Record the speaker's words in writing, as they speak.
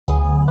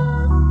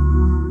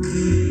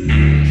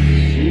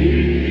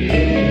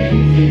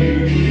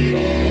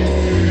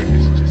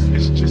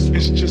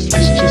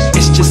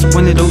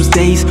of those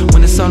days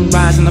when the sun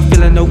rises and I'm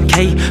feeling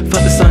okay.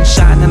 Felt the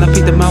sunshine and I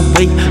picked up my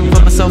weight.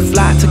 Felt myself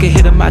fly, took a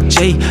hit of my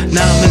J.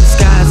 Now I'm in the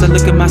skies, I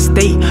look at my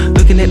state,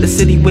 looking at the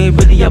city where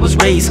really I was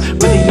raised.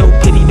 Really no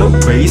pity, no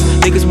praise.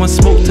 Niggas want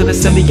smoke till the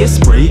semi get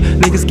sprayed.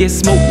 Niggas get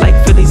smoked like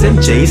Phillies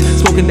and Jays.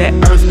 Smoking that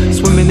earth,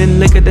 swimming in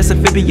liquor that's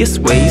amphibious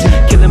ways.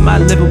 Killing my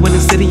liver with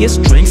insidious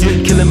drinks.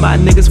 Killing my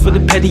niggas for the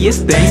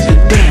pettiest things.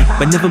 Damn,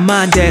 but never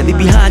mind that, leave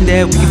behind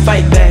that. We can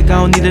fight back,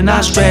 I don't need a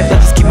knife strap. I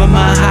just keep my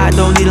mind high,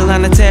 don't need a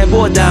line of tab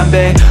or a dime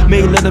bag.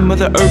 Made love to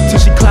Mother Earth till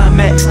she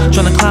climax.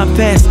 Tryna climb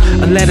fast,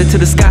 a ladder to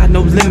the sky,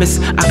 no limits.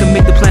 I can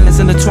make the planets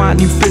intertwine,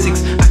 new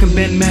physics. I can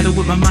bend matter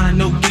with my mind,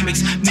 no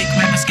gimmicks. Make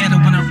rappers scatter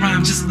when I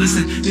rhyme, just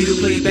listen. Nigga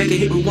play it back and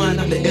hit rewind,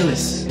 I'm the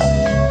illest.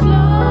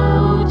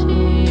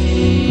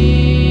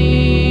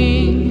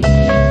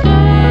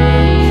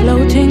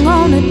 Floating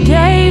on a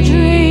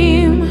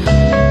daydream.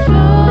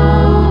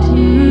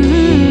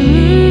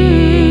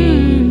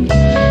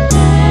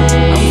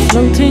 I'm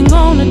floating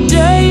on a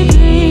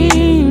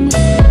daydream.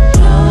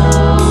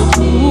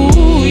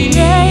 Ooh,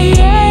 yeah,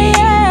 yeah,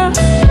 yeah.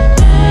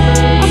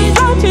 I'm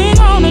floating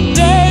on a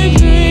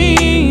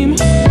daydream.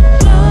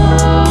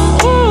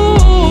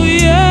 Ooh,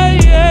 yeah,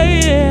 yeah,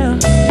 yeah.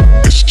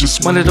 It's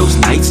just one of those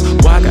nights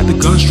where I got the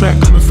gun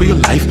strap coming for your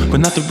life, but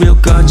not the real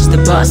gun, just the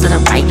bars that I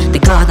write. The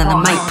God on the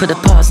mic, put a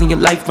pause in your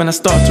life when I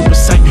start to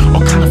recite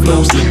all kind of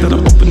flows that'll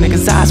open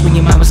niggas' eyes when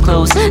your mind was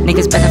closed.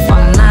 Niggas better fall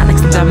in line like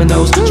some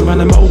dominoes.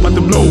 Geronimo about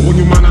to blow when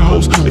you mind a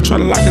host. They try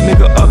to lock a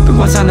nigga up in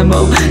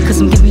Guantanamo, cause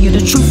I'm giving you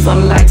the truth,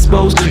 all I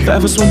expose.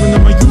 Forever swimming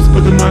in my youth,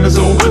 but the mind is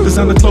old.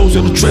 Design the clothes,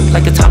 it'll drip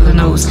like a toddler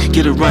nose.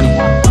 Get it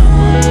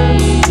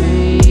running.